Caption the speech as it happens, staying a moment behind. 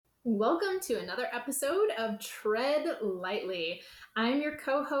Welcome to another episode of Tread Lightly. I'm your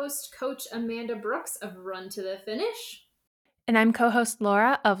co host, Coach Amanda Brooks of Run to the Finish. And I'm co host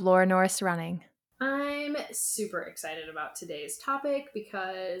Laura of Laura Norris Running. I'm super excited about today's topic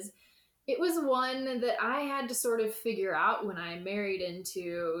because it was one that I had to sort of figure out when I married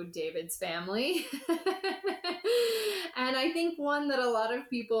into David's family. And I think one that a lot of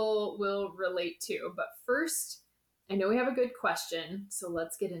people will relate to. But first, I know we have a good question, so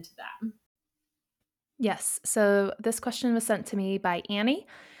let's get into that. Yes, so this question was sent to me by Annie.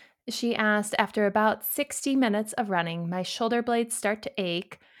 She asked, after about 60 minutes of running, my shoulder blades start to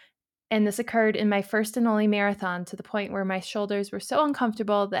ache. And this occurred in my first and only marathon to the point where my shoulders were so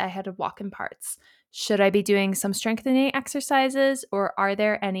uncomfortable that I had to walk in parts. Should I be doing some strengthening exercises, or are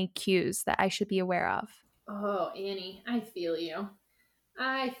there any cues that I should be aware of? Oh, Annie, I feel you.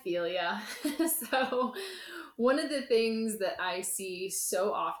 I feel ya. So, one of the things that I see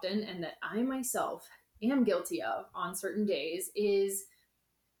so often and that I myself am guilty of on certain days is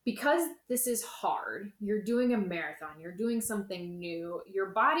because this is hard, you're doing a marathon, you're doing something new, your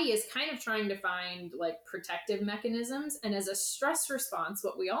body is kind of trying to find like protective mechanisms. And as a stress response,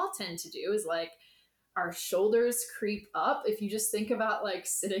 what we all tend to do is like our shoulders creep up. If you just think about like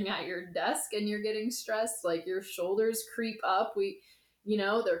sitting at your desk and you're getting stressed, like your shoulders creep up.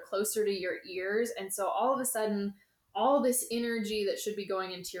 They're closer to your ears. And so all of a sudden, all this energy that should be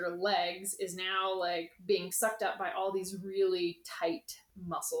going into your legs is now like being sucked up by all these really tight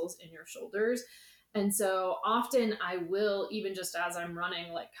muscles in your shoulders. And so often I will, even just as I'm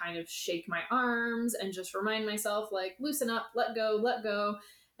running, like kind of shake my arms and just remind myself, like, loosen up, let go, let go.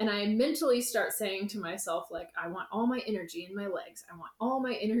 And I mentally start saying to myself, like, I want all my energy in my legs. I want all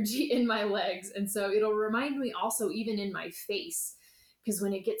my energy in my legs. And so it'll remind me also, even in my face, because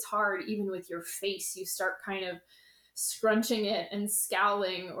when it gets hard, even with your face, you start kind of scrunching it and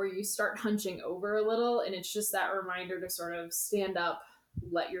scowling, or you start hunching over a little. And it's just that reminder to sort of stand up,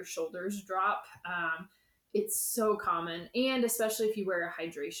 let your shoulders drop. It's so common. And especially if you wear a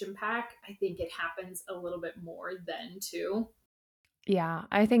hydration pack, I think it happens a little bit more then too. Yeah,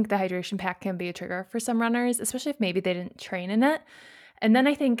 I think the hydration pack can be a trigger for some runners, especially if maybe they didn't train in it. And then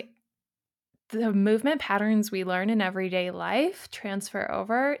I think the movement patterns we learn in everyday life transfer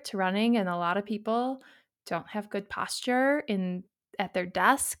over to running, and a lot of people don't have good posture in at their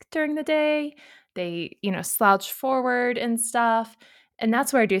desk during the day. They, slouch forward and stuff. And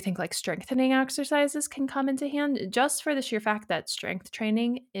that's where I do think like strengthening exercises can come into hand, just for the sheer fact that strength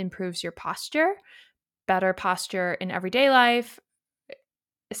training improves your posture. Better posture in everyday life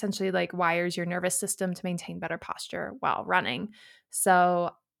essentially like wires your nervous system to maintain better posture while running.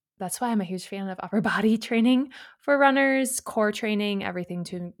 So that's why I'm a huge fan of upper body training for runners, core training, everything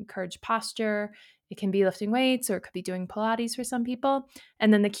to encourage posture. It can be lifting weights or it could be doing Pilates for some people.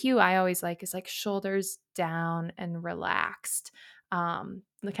 And then the cue I always like is like shoulders down and relaxed. Kind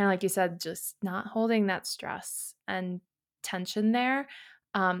of like you said, just not holding that stress and tension there.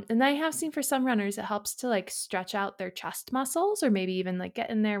 And I have seen for some runners, it helps to like stretch out their chest muscles or maybe even like get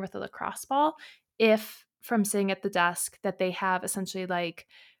in there with a lacrosse ball if from sitting at the desk that they have essentially like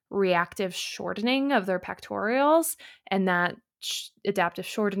reactive shortening of their pectorials, and that adaptive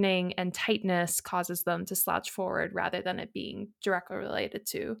shortening and tightness causes them to slouch forward rather than it being directly related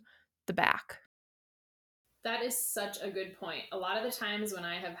to the back. That is such a good point. A lot of the times when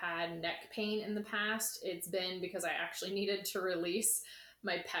I have had neck pain in the past, it's been because I actually needed to release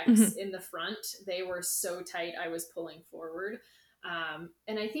my pecs Mhm. in the front. They were so tight, I was pulling forward.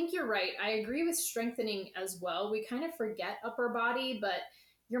 And I think you're right. I agree with strengthening as well. We kind of forget upper body, but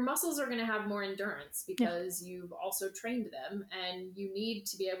your muscles are going to have more endurance Yeah. because you've also trained them, and you need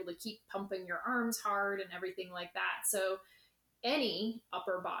to be able to keep pumping your arms hard and everything like that. So, any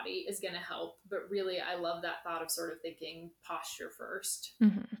upper body is going to help. But really, I love that thought of sort of thinking posture first.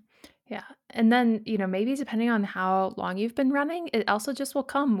 Mhm. Yeah. And then, maybe depending on how long you've been running, it also just will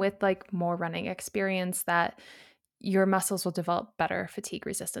come with like more running experience that your muscles will develop better fatigue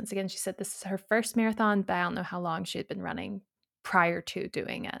resistance. Again, she said this is her first marathon, but I don't know how long she had been running prior to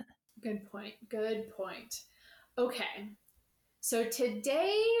doing it. Good point. Good point. Okay. So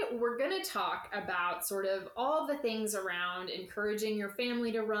today we're going to talk about sort of all the things around encouraging your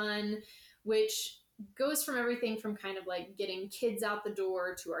family to run, which goes from everything from kind of like getting kids out the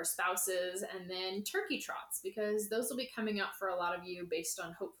door to our spouses, and then turkey trots, because those will be coming up for a lot of you based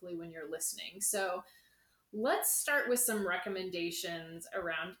on hopefully when you're listening. So let's start with some recommendations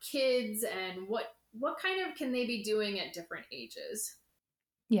around kids and what kind of can they be doing at different ages.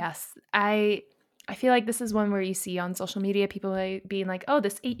 Yes. I feel like this is one where you see on social media people being like, "Oh,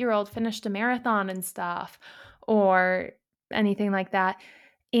 this 8-year-old finished a marathon and stuff," or anything like that.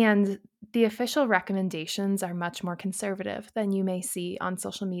 And the official recommendations are much more conservative than you may see on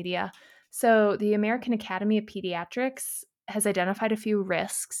social media. So, the American Academy of Pediatrics has identified a few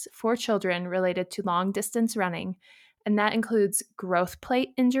risks for children related to long distance running, and that includes growth plate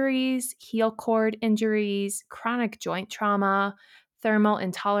injuries, heel cord injuries, chronic joint trauma, thermal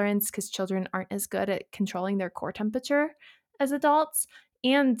intolerance because children aren't as good at controlling their core temperature as adults,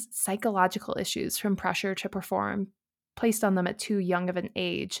 and psychological issues from pressure to perform placed on them at too young of an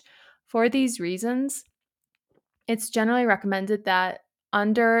age. For these reasons, it's generally recommended that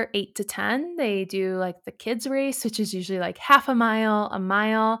under 8 to 10, they do like the kids race, which is usually like half a mile, a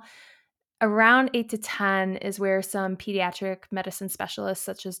mile. Around 8 to 10 is where some pediatric medicine specialists,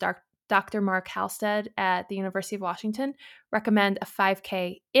 such as Dr. Mark Halstead at the University of Washington, recommend a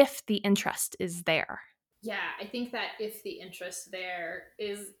 5K if the interest is there. Yeah, I think that if the interest there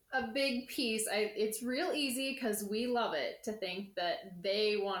is a big piece, it's real easy because we love it to think that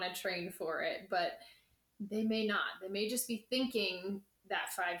they want to train for it, but they may not. They may just be thinking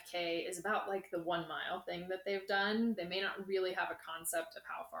that 5K is about like the 1 mile thing that they've done. They may not really have a concept of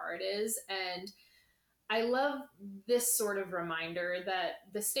how far it is. And I love this sort of reminder that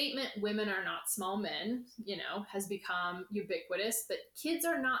the statement women are not small men, has become ubiquitous, but kids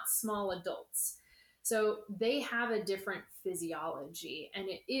are not small adults. So they have a different physiology. And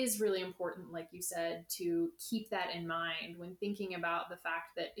it is really important, like you said, to keep that in mind when thinking about the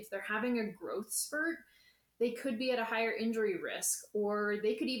fact that if they're having a growth spurt, they could be at a higher injury risk, or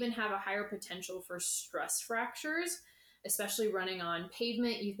they could even have a higher potential for stress fractures, especially running on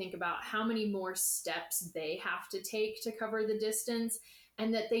pavement. You think about how many more steps they have to take to cover the distance,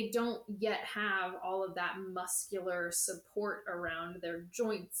 and that they don't yet have all of that muscular support around their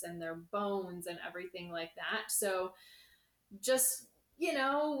joints and their bones and everything like that. So just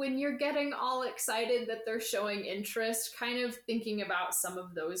when you're getting all excited that they're showing interest, kind of thinking about some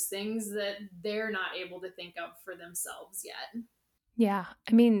of those things that they're not able to think of for themselves yet. Yeah.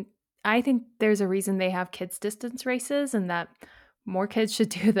 I mean, I think there's a reason they have kids' distance races and that more kids should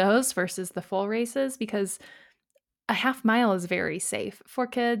do those versus the full races because a half mile is very safe for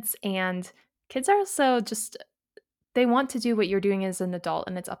kids. And kids are also just, they want to do what you're doing as an adult.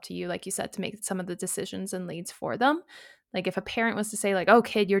 And it's up to you, like you said, to make some of the decisions and leads for them. Like if a parent was to say, like, oh,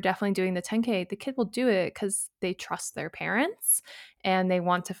 kid, you're definitely doing the 10K, the kid will do it because they trust their parents and they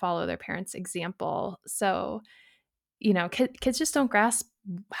want to follow their parents' example. So, kids just don't grasp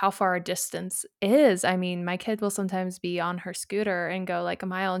how far a distance is. I mean, my kid will sometimes be on her scooter and go like a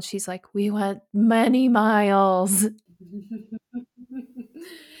mile, and she's like, "We went many miles."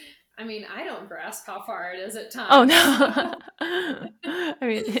 I mean, I don't grasp how far it is at Oh times. no. So I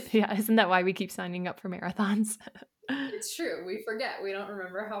mean, yeah, isn't that why we keep signing up for marathons? it's true. We forget. We don't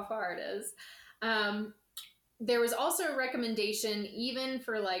remember how far it is. Um, there was also a recommendation, even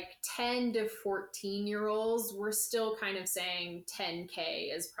for like 10 to 14-year-olds, we're still kind of saying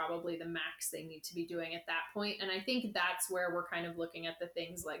 10K is probably the max they need to be doing at that point. And I think that's where we're kind of looking at the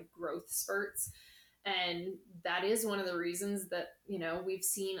things like growth spurts. And that is one of the reasons that, we've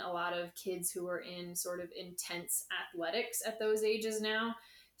seen a lot of kids who are in sort of intense athletics at those ages now,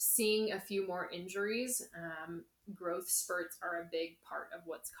 seeing a few more injuries. Growth spurts are a big part of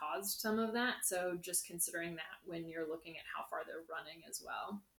what's caused some of that. So just considering that when you're looking at how far they're running as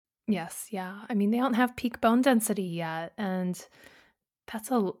well. Yes, yeah. I mean, they don't have peak bone density yet, and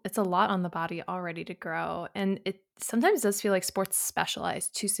it's a lot on the body already to grow, and it sometimes does feel like sports specialize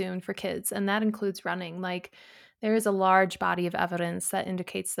too soon for kids, and that includes running. Like, there is a large body of evidence that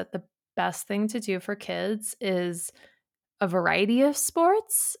indicates that the best thing to do for kids is a variety of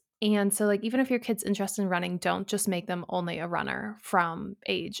sports, and so, like, even if your kid's interested in running, don't just make them only a runner from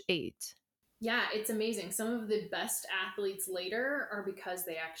age 8. Yeah, it's amazing. Some of the best athletes later are because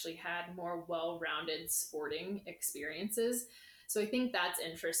they actually had more well rounded sporting experiences. So I think that's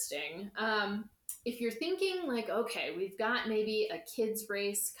interesting. If you're thinking, like, okay, we've got maybe a kids'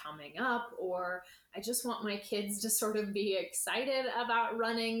 race coming up, or I just want my kids to sort of be excited about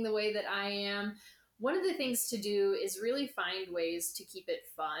running the way that I am, one of the things to do is really find ways to keep it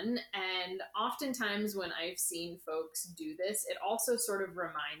fun. And oftentimes, when I've seen folks do this, it also sort of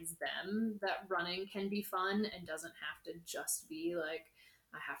reminds them that running can be fun and doesn't have to just be like,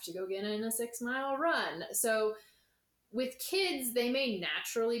 I have to go get in a 6 mile run. So, with kids, they may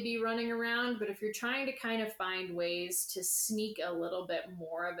naturally be running around, but if you're trying to kind of find ways to sneak a little bit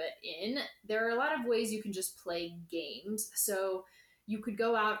more of it in, there are a lot of ways you can just play games. So you could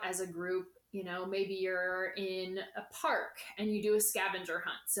go out as a group, maybe you're in a park and you do a scavenger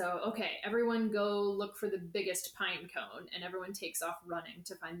hunt. So, okay, everyone go look for the biggest pine cone, and everyone takes off running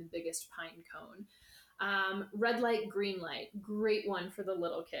to find the biggest pine cone. Red light, green light, great one for the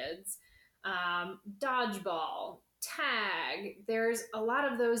little kids. Dodgeball, tag. There's a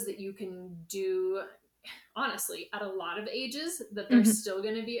lot of those that you can do, honestly, at a lot of ages that they're Mhm. still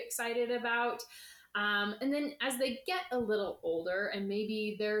going to be excited about. And then as they get a little older and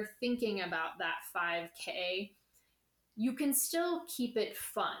maybe they're thinking about that 5K, you can still keep it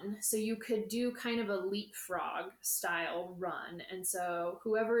fun. So you could do kind of a leapfrog style run. And so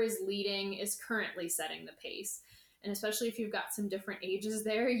whoever is leading is currently setting the pace. And especially if you've got some different ages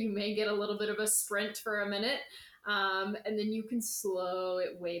there, you may get a little bit of a sprint for a minute. And then you can slow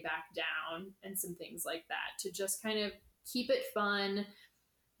it way back down and some things like that to just kind of keep it fun.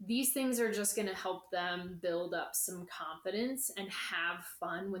 These things are just going to help them build up some confidence and have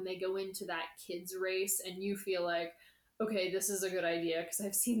fun when they go into that kids race and you feel like, okay, this is a good idea because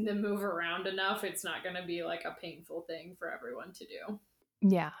I've seen them move around enough. It's not going to be like a painful thing for everyone to do.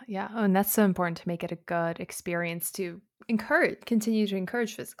 Yeah, yeah. Oh, and that's so important to make it a good experience to continue to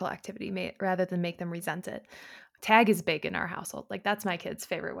encourage physical activity rather than make them resent it. Tag is big in our household. Like that's my kid's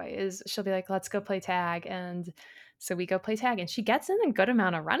favorite way is she'll be like, let's go play tag. And so we go play tag and she gets in a good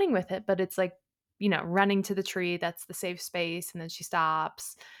amount of running with it, but it's like, running to the tree, that's the safe space. And then she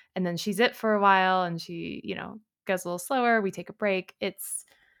stops and then she's it for a while and she, goes a little slower. We take a break. It's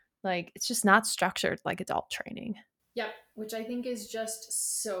like, it's just not structured like adult training. Yep, which I think is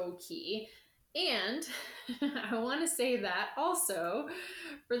just so key. And I want to say that also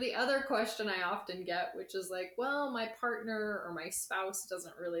for the other question I often get, which is like, well, my partner or my spouse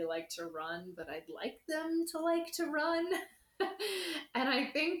doesn't really like to run, but I'd like them to like to run. And I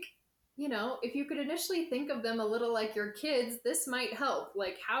think, if you could initially think of them a little like your kids, this might help.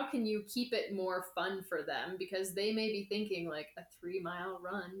 Like, how can you keep it more fun for them? Because they may be thinking, like, a 3 mile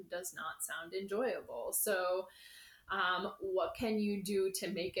run does not sound enjoyable. So, what can you do to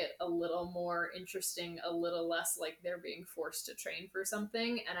make it a little more interesting, a little less like they're being forced to train for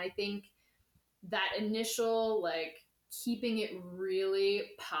something? And I think that initial, like, keeping it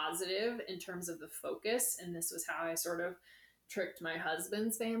really positive in terms of the focus, and this was how I sort of tricked my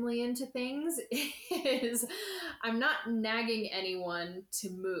husband's family into things, is I'm not nagging anyone to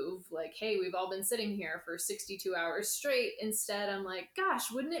move. Like, hey, we've all been sitting here for 62 hours straight. Instead, I'm like, gosh,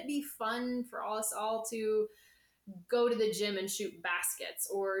 wouldn't it be fun for us all to go to the gym and shoot baskets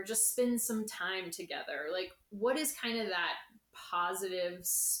or just spend some time together? Like, what is kind of that positive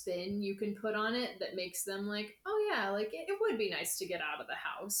spin you can put on it that makes them like, oh yeah, like it would be nice to get out of the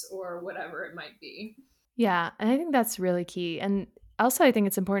house or whatever it might be. Yeah, and I think that's really key. And also, I think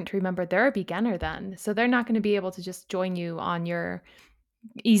it's important to remember they're a beginner then. So they're not going to be able to just join you on your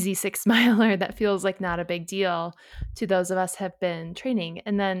easy 6 miler that feels like not a big deal to those of us have been training.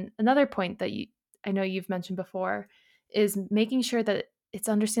 And then another point that I know you've mentioned before is making sure that it's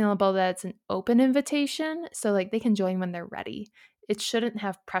understandable that it's an open invitation. So like they can join when they're ready. It shouldn't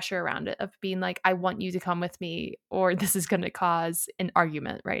have pressure around it of being like, I want you to come with me, or this is going to cause an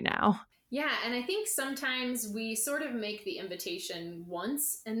argument right now. Yeah, and I think sometimes we sort of make the invitation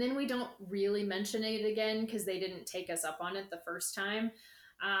once and then we don't really mention it again because they didn't take us up on it the first time.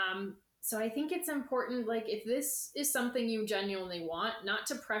 So I think it's important, like, if this is something you genuinely want, not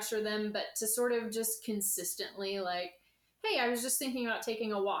to pressure them, but to sort of just consistently, like, hey, I was just thinking about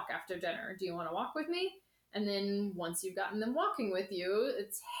taking a walk after dinner. Do you want to walk with me? And then once you've gotten them walking with you,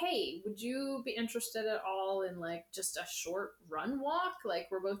 it's, hey, would you be interested at all in like just a short run walk? Like,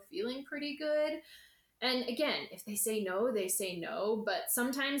 we're both feeling pretty good. And again, if they say no, they say no. But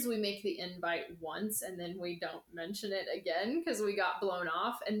sometimes we make the invite once and then we don't mention it again because we got blown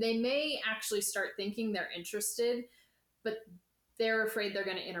off. And they may actually start thinking they're interested, but they're afraid they're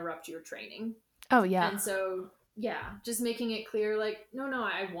going to interrupt your training. Oh, yeah. And so, yeah, just making it clear, like, no, no,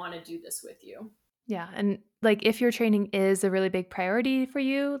 I want to do this with you. Yeah, and, like, if your training is a really big priority for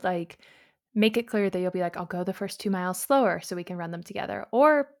you, like, make it clear that you'll be like, "I'll go the first 2 miles slower so we can run them together,"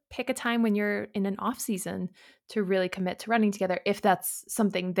 or pick a time when you're in an off season to really commit to running together if that's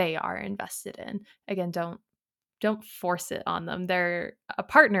something they are invested in. Again, don't force it on them. They're a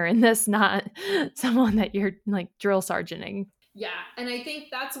partner in this, not someone that you're, like, drill sergeanting. Yeah, and I think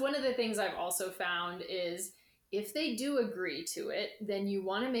that's one of the things I've also found is if they do agree to it, then you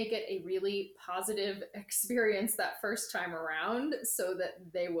want to make it a really positive experience that first time around so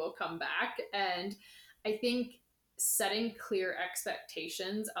that they will come back. And I think setting clear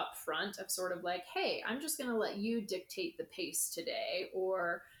expectations up front of sort of like, hey, I'm just going to let you dictate the pace today,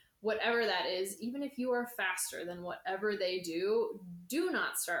 or whatever that is, even if you are faster than whatever they do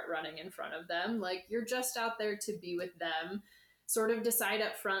not start running in front of them. Like, you're just out there to be with them. Sort of decide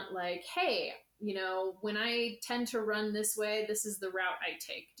up front, like, hey, when I tend to run this way, this is the route I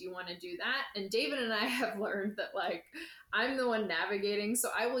take. Do you want to do that? And David and I have learned that, like, I'm the one navigating, so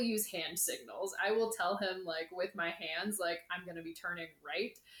I will use hand signals. I will tell him, like, with my hands, like, I'm going to be turning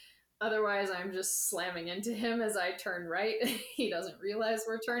right. Otherwise, I'm just slamming into him as I turn right. He doesn't realize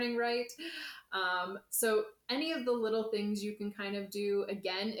we're turning right. So, any of the little things you can kind of do,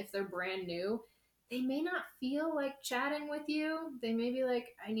 again, if they're brand new, they may not feel like chatting with you. They may be like,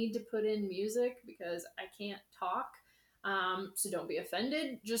 I need to put in music because I can't talk. So don't be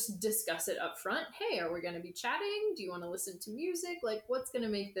offended. Just discuss it up front. Hey, are we going to be chatting? Do you want to listen to music? Like, what's going to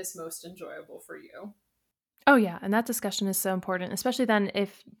make this most enjoyable for you? Oh, yeah, and that discussion is so important, especially then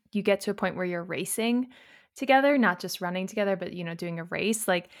if you get to a point where you're racing together, not just running together, but, doing a race,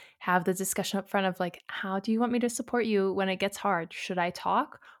 like, have the discussion up front of, like, "How do you want me to support you when it gets hard? Should I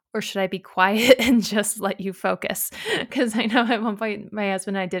talk or should I be quiet and just let you focus?" Because I know at one point, my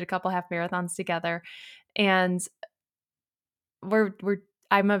husband and I did a couple half marathons together, and we're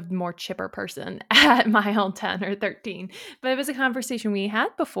I'm a more chipper person at mile 10 or 13, but it was a conversation we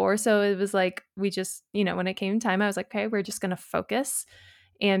had before, so it was like we just, when it came time, I was like, "Okay, we're just gonna focus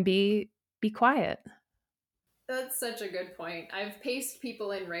and be quiet." That's such a good point. I've paced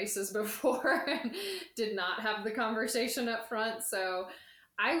people in races before and did not have the conversation up front. So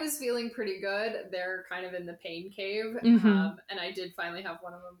I was feeling pretty good. They're kind of in the pain cave. Mhm. And I did finally have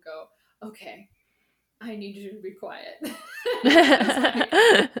one of them go, okay, I need you to be quiet. I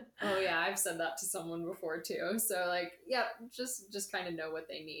was like, oh yeah, I've said that to someone before too. So like, yeah, just kind of know what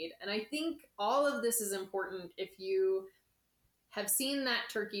they need. And I think all of this is important if you have seen that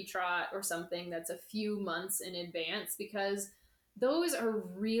turkey trot or something that's a few months in advance, because those are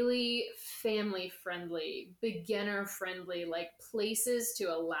really family friendly, beginner friendly, like places to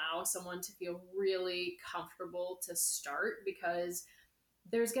allow someone to feel really comfortable to start, because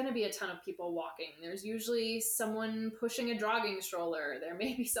there's going to be a ton of people walking. There's usually someone pushing a jogging stroller. There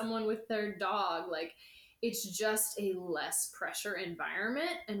may be someone with their dog. Like, it's just a less pressure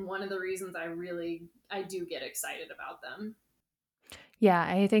environment. And one of the reasons I do get excited about them. Yeah,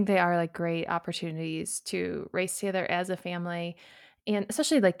 I think they are, like, great opportunities to race together as a family, and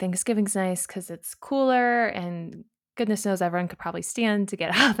especially, like, Thanksgiving's nice because it's cooler and goodness knows everyone could probably stand to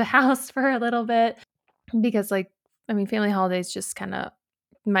get out of the house for a little bit because, like, I mean, family holidays just kinda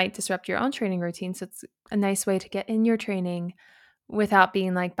might disrupt your own training routine, so it's a nice way to get in your training without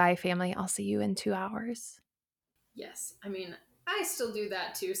being like, "Bye, family, I'll see you in 2 hours." Yes. I mean, I still do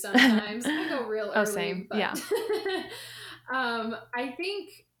that too sometimes. I go real Oh, early, same, but yeah. I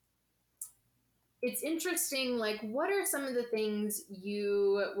think it's interesting. Like, what are some of the things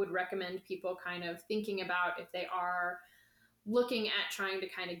you would recommend people kind of thinking about if they are looking at trying to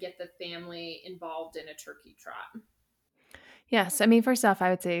kind of get the family involved in a turkey trot? Yes, I mean, first off, I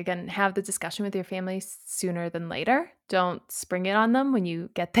would say, again, have the discussion with your family sooner than later. Don't spring it on them when you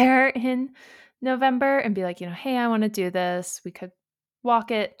get there in November and be like, "Hey, I wanna do this. We could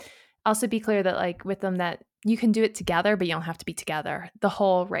walk it." Also be clear that, like, with them that you can do it together, but you don't have to be together the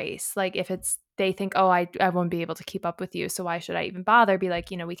whole race. Like, if it's they think, "Oh, I won't be able to keep up with you, so why should I even bother?" Be like,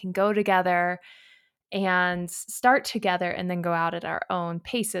 "We can go together and start together and then go out at our own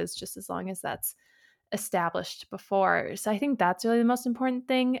paces just as long as that's established before." So I think that's really the most important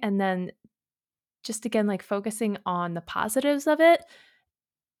thing. And then just again, like focusing on the positives of it.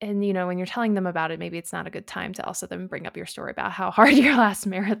 And, when you're telling them about it, maybe it's not a good time to also then bring up your story about how hard your last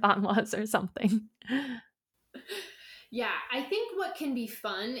marathon was or something. Yeah, I think what can be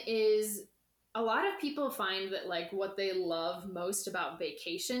fun is a lot of people find that, like, what they love most about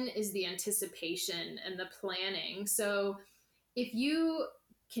vacation is the anticipation and the planning. So if you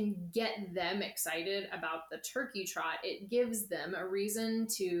can get them excited about the turkey trot, it gives them a reason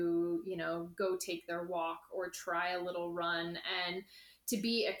to, go take their walk or try a little run and to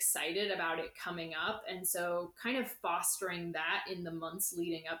be excited about it coming up. And so, kind of fostering that in the months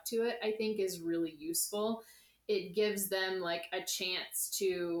leading up to it, I think is really useful. It gives them like a chance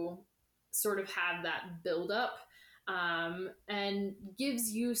to sort of have that build up, and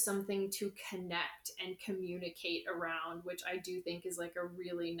gives you something to connect and communicate around, which I do think is like a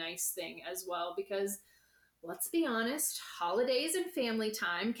really nice thing as well. Because let's be honest, holidays and family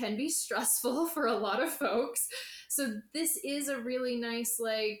time can be stressful for a lot of folks. So this is a really nice,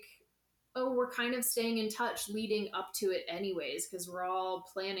 like, oh, we're kind of staying in touch leading up to it anyways, because we're all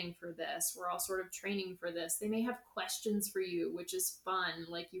planning for this. We're all sort of training for this. They may have questions for you, which is fun.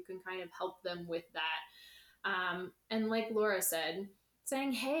 Like, you can kind of help them with that. And like Laura said,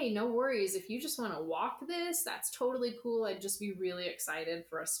 saying, hey, no worries. If you just want to walk this, that's totally cool. I'd just be really excited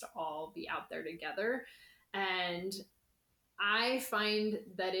for us to all be out there together. And I find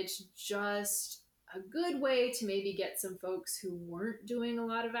that it's just a good way to maybe get some folks who weren't doing a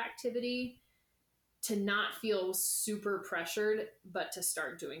lot of activity to not feel super pressured, but to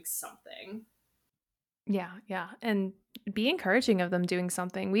start doing something. Yeah, yeah. And be encouraging of them doing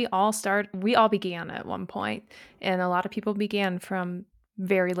something. We all began at one point, and a lot of people began from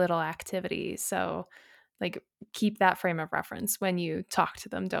very little activity. So, like, keep that frame of reference when you talk to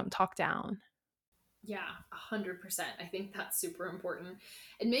them. Don't talk down. Yeah, 100%. I think that's super important.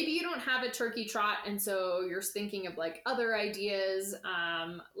 And maybe you don't have a turkey trot, and so you're thinking of like other ideas.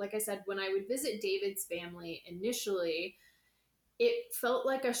 Like I said, when I would visit David's family initially, it felt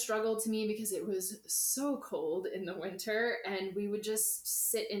like a struggle to me because it was so cold in the winter and we would just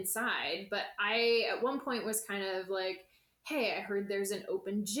sit inside. But I, at one point, was kind of like, hey, I heard there's an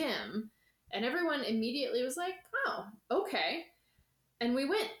open gym. And everyone immediately was like, oh, okay. And we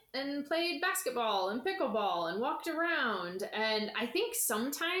went and played basketball and pickleball and walked around. And I think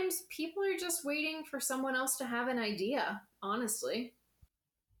sometimes people are just waiting for someone else to have an idea, honestly.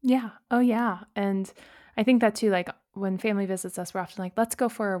 Yeah. Oh, yeah. And I think that too, like when family visits us, we're often like, let's go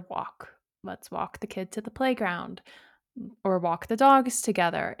for a walk. Let's walk the kid to the playground or walk the dogs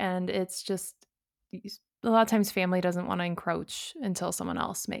together. And it's just a lot of times family doesn't want to encroach until someone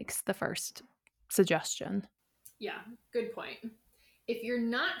else makes the first suggestion. Yeah, good point. If you're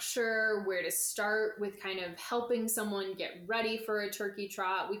not sure where to start with kind of helping someone get ready for a turkey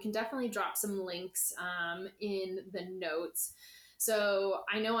trot, we can definitely drop some links in the notes. So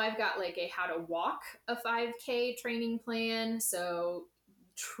I know I've got like a how to walk a 5K training plan. So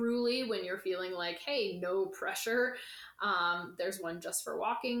truly, when you're feeling like, hey, no pressure, there's one just for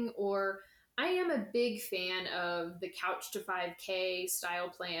walking. Or I am a big fan of the Couch to 5K style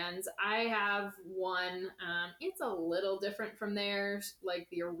plans. I have one, it's a little different from theirs, like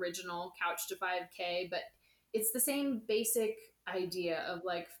the original Couch to 5K, but it's the same basic idea of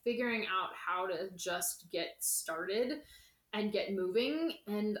like figuring out how to just get started and get moving.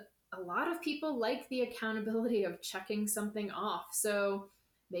 And a lot of people like the accountability of checking something off. So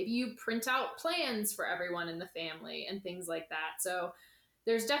maybe you print out plans for everyone in the family and things like that. So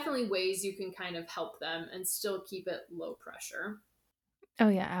there's definitely ways you can kind of help them and still keep it low pressure. Oh,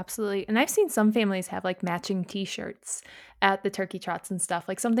 yeah, absolutely. And I've seen some families have like matching t shirts at the turkey trots and stuff,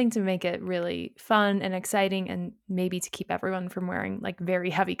 like something to make it really fun and exciting and maybe to keep everyone from wearing like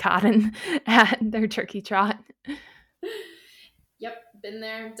very heavy cotton at their turkey trot. Yep, been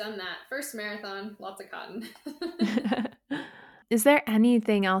there, done that. First marathon, lots of cotton. Is there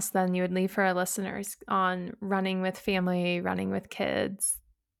anything else then you would leave for our listeners on running with family, running with kids,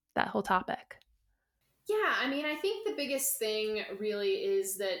 that whole topic? Yeah, I mean, I think the biggest thing really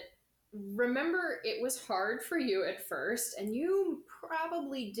is that remember it was hard for you at first, and you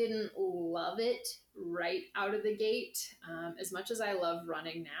probably didn't love it right out of the gate. As much as I love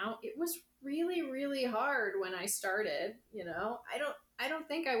running now, it was really, really hard when I started. I don't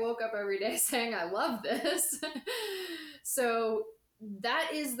think I woke up every day saying I love this. So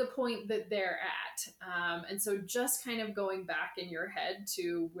that is the point that they're at. And so just kind of going back in your head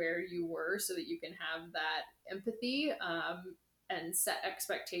to where you were so that you can have that empathy and set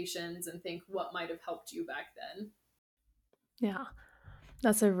expectations and think what might have helped you back then. Yeah.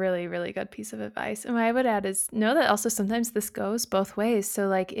 That's a really, really good piece of advice. And what I would add is know that also sometimes this goes both ways. So,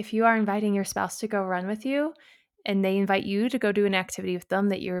 like, if you are inviting your spouse to go run with you and they invite you to go do an activity with them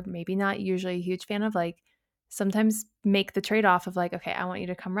that you're maybe not usually a huge fan of, like, sometimes make the trade off of, like, okay, I want you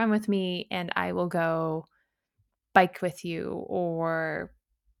to come run with me and I will go bike with you or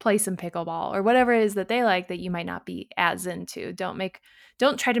play some pickleball or whatever it is that they like that you might not be as into.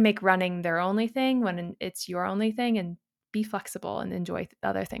 Don't try to make running their only thing when it's your only thing, and be flexible and enjoy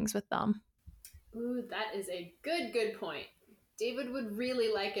other things with them. Ooh, that is a good point. David would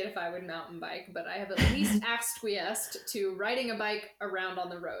really like it if I would mountain bike, but I have at least acquiesced to riding a bike around on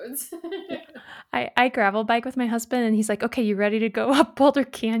the roads. Yeah. I gravel bike with my husband and he's like, "Okay, you ready to go up Boulder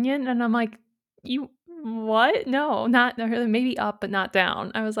Canyon?" And I'm like, "You what? No, not really, maybe up, but not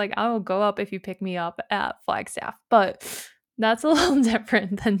down." I was like, "I will go up if you pick me up at Flagstaff." But that's a little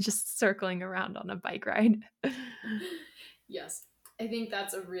different than just circling around on a bike ride. Yes, I think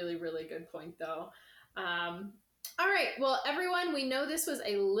that's a really, really good point, though. Um, all right, well, everyone, we know this was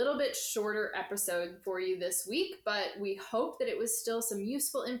a little bit shorter episode for you this week, but we hope that it was still some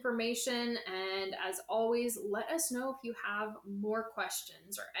useful information. And as always, let us know if you have more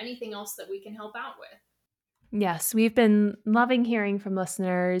questions or anything else that we can help out with. Yes, we've been loving hearing from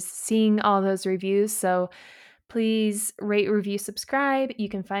listeners, seeing all those reviews. So please rate, review, subscribe. You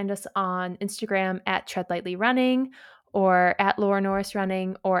can find us on Instagram at Tread Lightly Running or at Laura Norris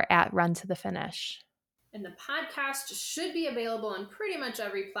Running or at Run to the Finish. And the podcast should be available on pretty much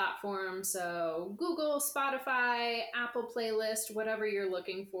every platform. So Google, Spotify, Apple Playlist, whatever you're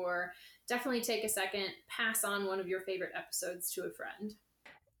looking for. Definitely take a second, pass on one of your favorite episodes to a friend.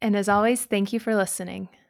 And as always, thank you for listening.